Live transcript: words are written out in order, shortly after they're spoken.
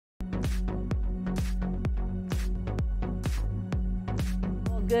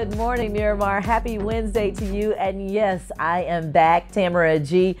Good morning, Miramar. Happy Wednesday to you. And yes, I am back, Tamara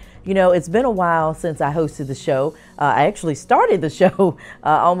G. You know, it's been a while since I hosted the show. I actually started the show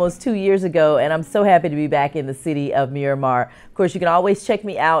almost 2 years ago, and I'm so happy to be back in the city of Miramar. Of course, you can always check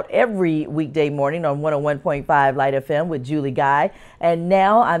me out every weekday morning on 101.5 Light FM with Julie Guy. And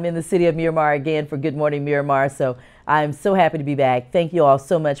now I'm in the city of Miramar again for Good Morning Miramar. So I'm so happy to be back. Thank you all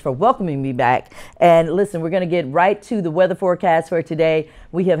so much for welcoming me back. And listen, we're going to get right to the weather forecast for today.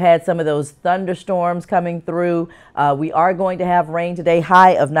 We have had some of those thunderstorms coming through. We are going to have rain today,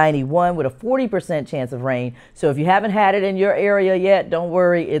 high of 91 with a 40% chance of rain. So if you haven't had it in your area yet, don't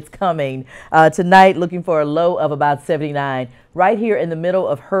worry, it's coming. Tonight, looking for a low of about 79. Right here in the middle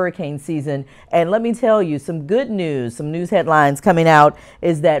of hurricane season. And let me tell you some good news, some news headlines coming out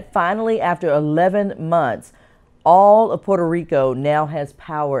is that finally, after 11 months, all of Puerto Rico now has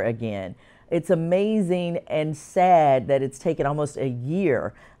power again. It's amazing and sad that it's taken almost a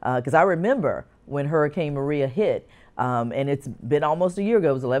year, because I remember when Hurricane Maria hit, and it's been almost a year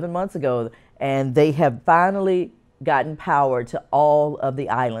ago, it was 11 months ago, and they have finally gotten power to all of the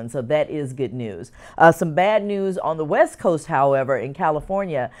islands. So that is good news. Some bad news on the West Coast, however, in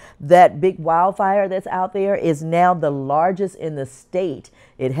California, that big wildfire that's out there is now the largest in the state.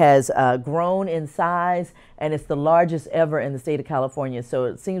 It has grown in size, and it's the largest ever in the state of California. So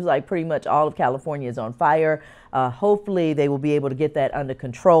it seems like pretty much all of California is on fire. Hopefully they will be able to get that under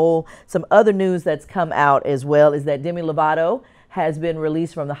control. Some other news that's come out as well is that Demi Lovato has been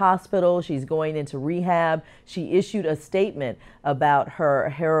released from the hospital. She's going into rehab. She issued a statement about her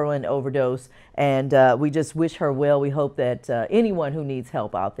heroin overdose, and we just wish her well. We hope that anyone who needs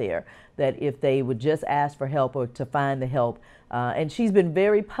help out there, that if they would just ask for help or to find the help. And she's been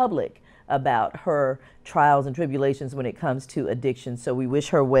very public about her trials and tribulations when it comes to addiction. So we wish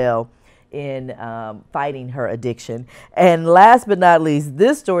her well in fighting her addiction. And last but not least,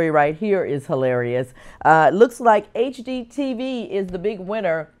 this story right here is hilarious. Looks like HGTV is the big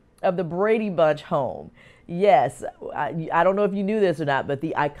winner of the Brady Bunch home. Yes, I don't know if you knew this or not, but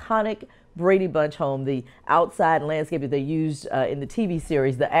the iconic Brady Bunch home, the outside landscape that they used in the TV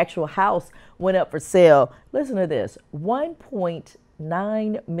series, the actual house went up for sale. Listen to this,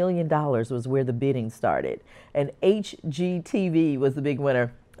 $1.9 million was where the bidding started, and HGTV was the big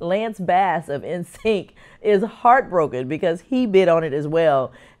winner. Lance Bass of NSYNC is heartbroken because he bid on it as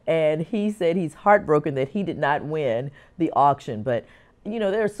well. And he said he's heartbroken that he did not win the auction. But, you know,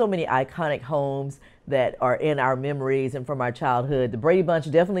 there are so many iconic homes that are in our memories and from our childhood. The Brady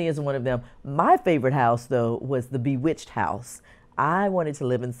Bunch definitely is one of them. My favorite house, though, was the Bewitched house. I wanted to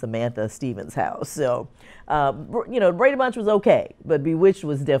live in Samantha Stevens' house. So, you know, Brady Bunch was okay, but Bewitched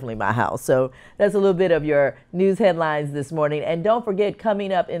was definitely my house. So that's a little bit of your news headlines this morning. And don't forget,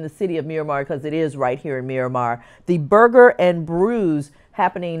 coming up in the city of Miramar, because it is right here in Miramar, the Burger and Brews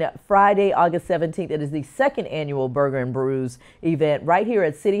happening Friday, August 17th. It is the second annual Burger and Brews event right here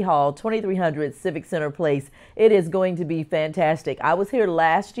at City Hall, 2300 Civic Center Place. It is going to be fantastic. I was here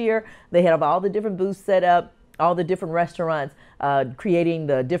last year. They had all the different booths set up, all the different restaurants creating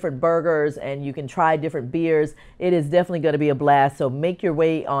the different burgers, and you can try different beers. It is definitely going to be a blast. So make your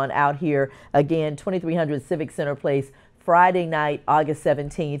way on out here. Again, 2300 Civic Center Place, Friday night, August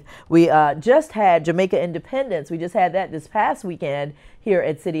 17th. We just had Jamaica Independence. We just had that this past weekend here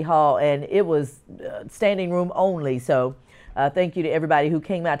at City Hall, and it was standing room only. So thank you to everybody who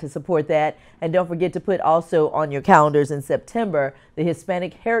came out to support that. And don't forget to put also on your calendars in September the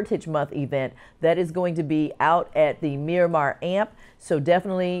Hispanic Heritage Month event that is going to be out at the Miramar Amp. So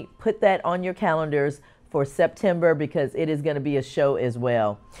definitely put that on your calendars for September, because it is going to be a show as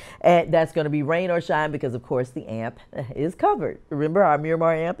well. And that's going to be rain or shine, because of course the amp is covered. Remember, our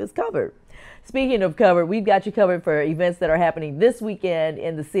Miramar Amp is covered. Speaking of covered, we've got you covered for events that are happening this weekend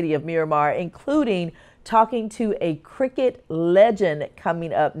in the city of Miramar, including talking to a cricket legend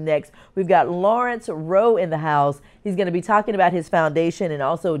coming up next. We've got Lawrence Rowe in the house. He's going to be talking about his foundation and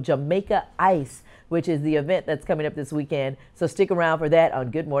also Jamaica Ice, which is the event that's coming up this weekend. So stick around for that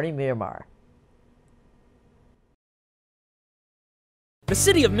on Good Morning Miramar. The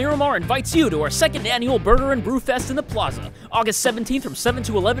City of Miramar invites you to our second annual Burger and Brew Fest in the Plaza, August 17th from 7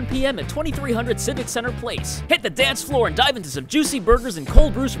 to 11 p.m. at 2300 Civic Center Place. Hit the dance floor and dive into some juicy burgers and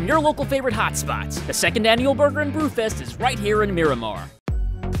cold brews from your local favorite hotspots. The second annual Burger and Brew Fest is right here in Miramar.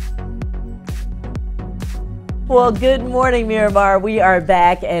 Well, good morning, Miramar. We are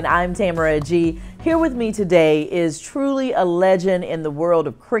back, and I'm Tamara G. Here with me today is truly a legend in the world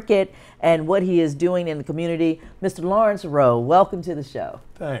of cricket and what he is doing in the community, Mr. Lawrence Rowe. Welcome to the show.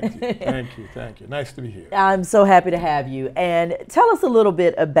 Thank you, thank you, thank you. Nice to be here. I'm so happy to have you. And tell us a little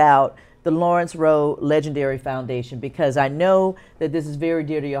bit about the Lawrence Rowe Legendary Foundation, because I know that this is very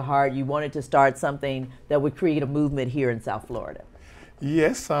dear to your heart. You wanted to start something that would create a movement here in South Florida.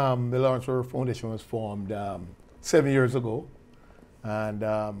 Yes, the Lawrence Rowe Foundation was formed 7 years ago, and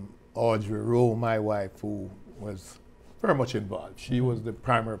Audrey Rowe, my wife, who was very much involved, she was the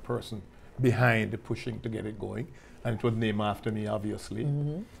primary person behind the pushing to get it going, and it was named after me, obviously.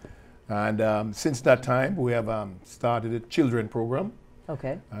 And since that time, we have started a children program,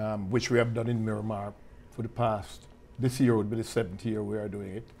 which we have done in Miramar for the past, this year would be the 7th year we are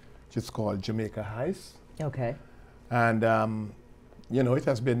doing it, which is called Jamaica Highs. And, you know, it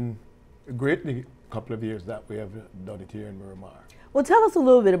has been a great couple of years that we have done it here in Miramar. Well, tell us a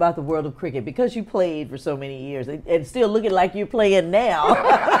little bit about the world of cricket, because you played for so many years and still looking like you're playing now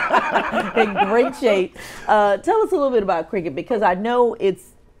in great shape. Tell us a little bit about cricket, because I know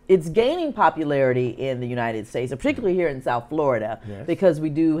it's gaining popularity in the United States, particularly here in South Florida, because we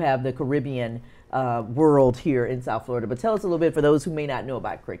do have the Caribbean world here in South Florida. But tell us a little bit for those who may not know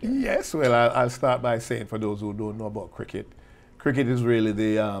about cricket. Yes, well, I'll start by saying, for those who don't know about cricket, cricket is really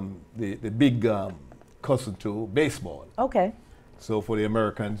the big cousin to baseball. So for the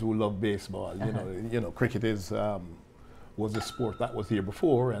Americans who love baseball, you know, cricket is was a sport that was here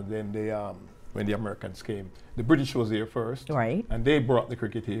before, and then they when the Americans came, the British was here first, and they brought the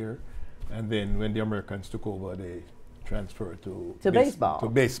cricket here, and then when the Americans took over, they transferred to baseball. To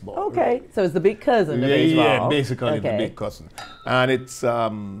baseball. Really. So it's the big cousin to baseball. Yeah, basically the big cousin, and it's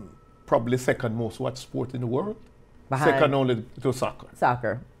probably second most watched sport in the world. Second only to soccer.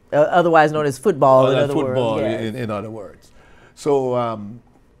 Soccer, otherwise known as football. In other football, words. in other words. So,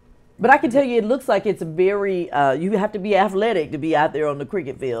 but I can tell you, it looks like it's a very, you have to be athletic to be out there on the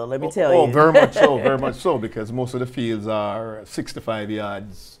cricket field, let me tell you. Oh, very much so, very much so, because most of the fields are 65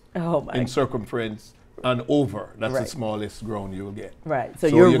 yards in circumference and over. That's the smallest ground you'll get. So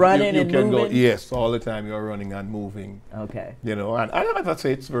you're running and moving? Go, yes, all the time you're running and moving. You know, and I'd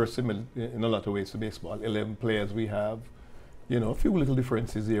say it's very similar in a lot of ways to baseball. 11 players we have, you know, a few little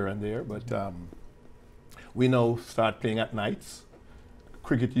differences here and there, but we now start playing at nights.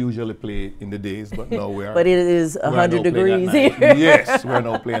 Cricket usually play in the days, but now we're but it is 100 degrees here. Yes, we're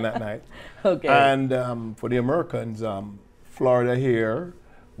now playing at night. And for the Americans, Florida here,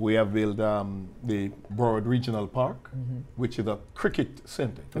 we have built the Broward Regional Park, which is a cricket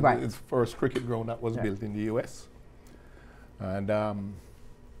center. It's the first cricket ground that was built in the U.S. And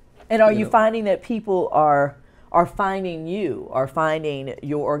are you finding that people are finding you, are finding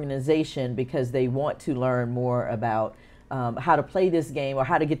your organization because they want to learn more about how to play this game or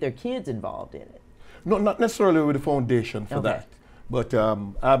how to get their kids involved in it? No, not necessarily with the foundation for that, but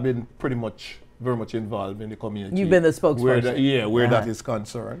I've been very much involved in the community. You've been the spokesperson. Where that is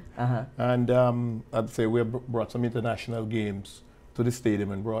concerned. And I'd say we have brought some international games to the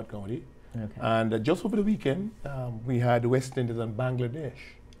stadium in Broward County. And just over the weekend, we had West Indies and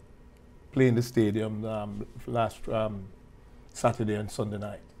Bangladesh playing the stadium last Saturday and Sunday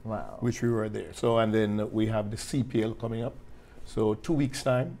night. Which we were there. So, and then we have the CPL coming up. So 2 weeks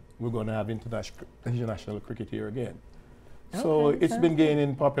time, we're going to have international cricket here again. So it's been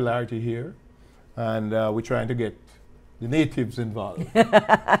gaining popularity here, and we're trying to get the natives involved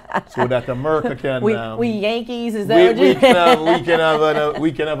so that America can. We Yankees, is that what you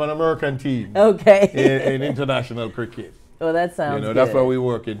we can have an American team. In international cricket. Well, that sounds good. That's what we're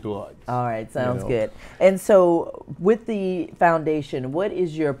working towards. All right, sounds good. And so with the foundation, what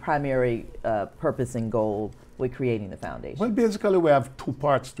is your primary purpose and goal with creating the foundation? Well, basically we have two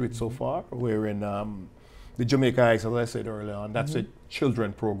parts to it so far. We're in the Jamaica Highs, as I said earlier on. That's a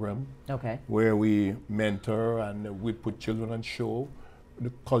children program where we mentor and we put children on show, the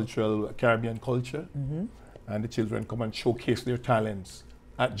Caribbean culture, and the children come and showcase their talents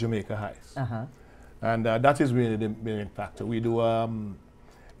at Jamaica Highs. And that is really the main factor. We do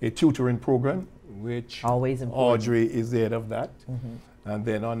a tutoring program, which Audrey is the head of that. And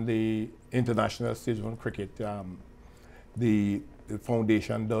then on the international stage on cricket, the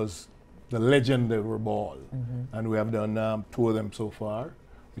foundation does the legendary ball. And we have done 2 of them so far,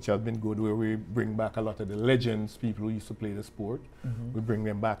 which has been good, where we bring back a lot of the legends, people who used to play the sport. We bring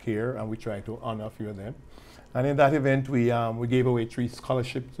them back here and we try to honor a few of them. And in that event, we gave away 3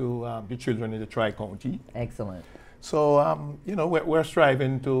 scholarships to the children in the Tri-County. Excellent. So, you know, we're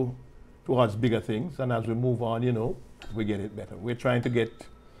striving towards bigger things. And as we move on, you know, we get it better. We're trying to get,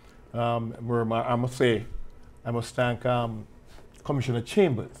 Miramar, I must thank Commissioner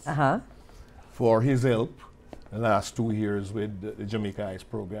Chambers for his help the last 2 years with the Jamaica Ice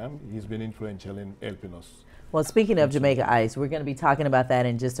program. He's been influential in helping us. Well, speaking of Jamaica Ice, we're going to be talking about that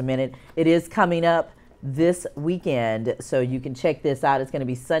in just a minute. It is coming up this weekend. So you can check this out. It's going to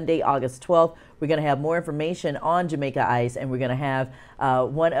be Sunday, August 12th. We're going to have more information on Jamaica Ice, and we're going to have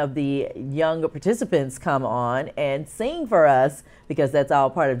one of the young participants come on and sing for us, because that's all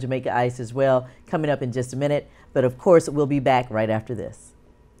part of Jamaica Ice as well, coming up in just a minute. But of course, we'll be back right after this.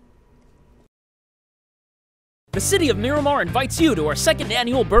 The City of Miramar invites you to our second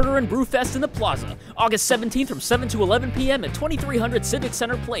annual Burger and Brew Fest in the Plaza, August 17th from 7 to 11 p.m. at 2300 Civic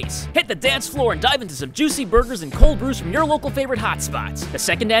Center Place. Hit the dance floor and dive into some juicy burgers and cold brews from your local favorite hotspots. The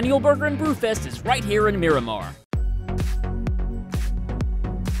second annual Burger and Brew Fest is right here in Miramar.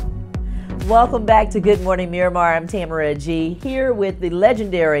 Welcome back to Good Morning Miramar. I'm Tamara G, here with the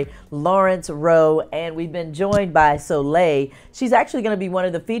legendary Lawrence Rowe, and we've been joined by Soleil. She's actually going to be one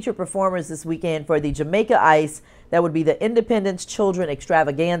of the featured performers this weekend for the Jamaica Ice. That would be the Independence Children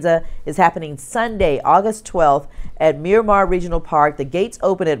Extravaganza. Is happening Sunday, August 12th at Miramar Regional Park. The gates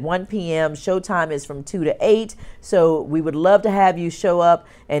open at 1 p.m. Showtime is from 2 to 8. So we would love to have you show up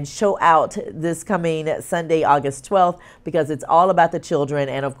and show out this coming Sunday, August 12th, because it's all about the children.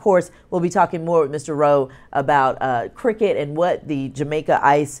 And of course, we'll be talking more with Mr. Rowe about cricket and what the Jamaica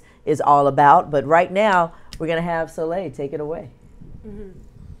Ice is all about. But right now, we're going to have Soleil take it away.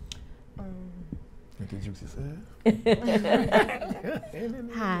 What did you say?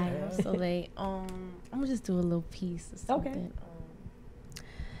 Hi, I'm Soleil. I'm gonna just do a little piece or something. Okay.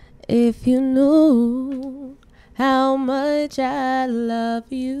 If you knew how much I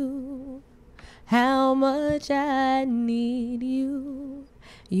love you, how much I need you,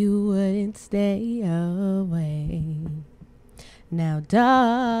 you wouldn't stay away. Now,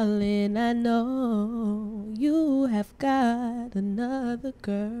 darling, I know you have got another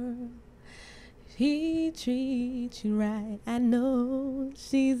girl. He treats you right. I know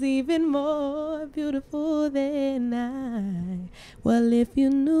she's even more beautiful than I. Well, if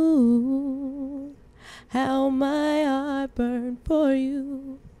you knew how my heart burned for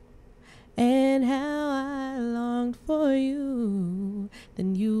you and how I longed for you,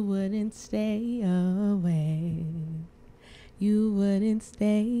 then you wouldn't stay away. You wouldn't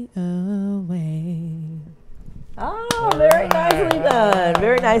stay away. Oh, very nicely done.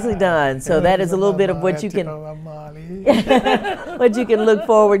 Very nicely done. So that is a little bit of what you can what you can look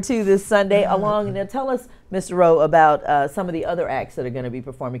forward to this Sunday along. Now tell us, Mr. Rowe, about some of the other acts that are going to be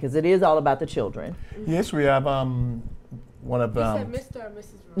performing, because it is all about the children. Yes, we have one of You said Mr. or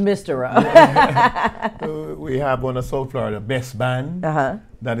Mrs. Rowe? Mr. Rowe. we have one of South Florida best band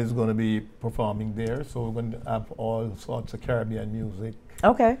that is going to be performing there. So we're going to have all sorts of Caribbean music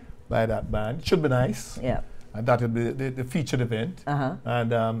by that band. It should be nice. Yeah. And that will be the featured event.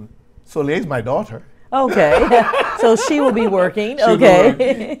 And Soleil's my daughter. Okay. So she will be working. She'll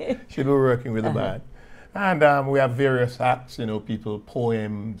be working with the band. And we have various acts, you know,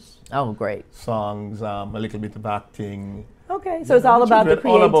 poems. Oh, great. Songs, a little bit of acting. Okay, so it's all about the creativity.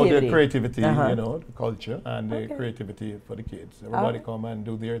 All about the creativity, you know, the culture and the creativity for the kids. Everybody come and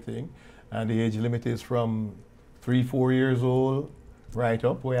do their thing. And the age limit is from 3-4 years old right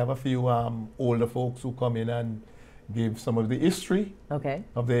up. We have a few older folks who come in and give some of the history of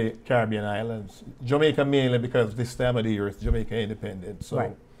the Caribbean islands. Jamaica mainly, because this time of the year it's Jamaica independent.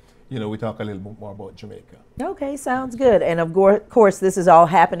 So, you know, we talk a little bit more about Jamaica. Okay, sounds good. And of course, this is all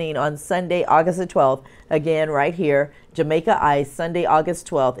happening on Sunday, August the 12th. Again, right here, Jamaica Ice, Sunday, August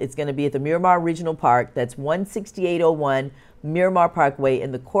 12th. It's going to be at the Miramar Regional Park. That's 16801 Miramar Parkway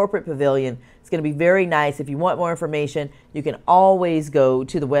in the Corporate Pavilion. It's going to be very nice. If you want more information, you can always go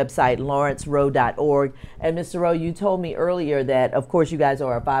to the website, lawrencerowe.org. And Mr. Rowe, you told me earlier that, of course, you guys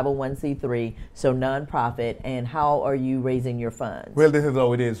are a 501c3, so nonprofit. And how are you raising your funds? Well, this is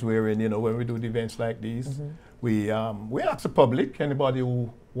how it is. We're in, you know, when we do events like these, we ask the public, anybody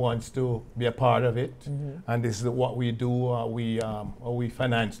who wants to be a part of it. And this is what we do. We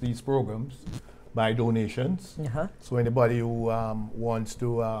finance these programs by donations. So anybody who wants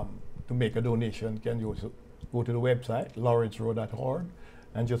to make a donation can go to the website, lawrencerowe.org,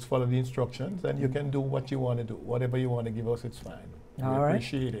 and just follow the instructions, and you can do what you want to do. Whatever you want to give us, it's fine. We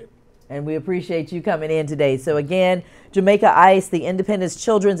appreciate it. And we appreciate you coming in today. So again, Jamaica Ice, the Independence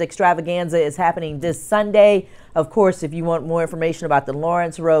Children's Extravaganza, is happening this Sunday. Of course, if you want more information about the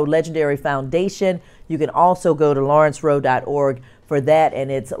Lawrence Rowe Legendary Foundation, you can also go to lawrencerowe.org for that, and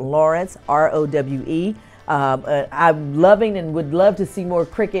it's Lawrence, R-O-W-E. I'm loving and would love to see more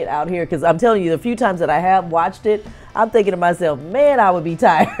cricket out here, because I'm telling you, the few times that I have watched it, I'm thinking to myself, man, I would be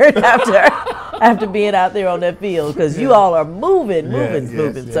tired after being out there on that field, because you all are moving.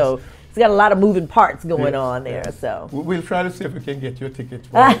 So it's got a lot of moving parts going on there. So we'll try to see if we can get your ticket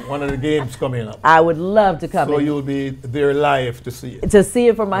for one of the games coming up. I would love to come. So you'll be there live to see it. To see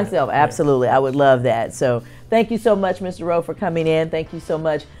it for myself, absolutely. I would love that. So thank you so much, Mr. Rowe, for coming in. Thank you so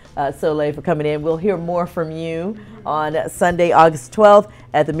much, Soleil, for coming in. We'll hear more from you on Sunday, August 12th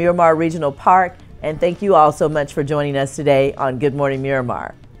at the Miramar Regional Park. And thank you all so much for joining us today on Good Morning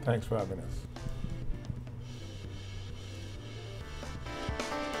Miramar. Thanks for having us.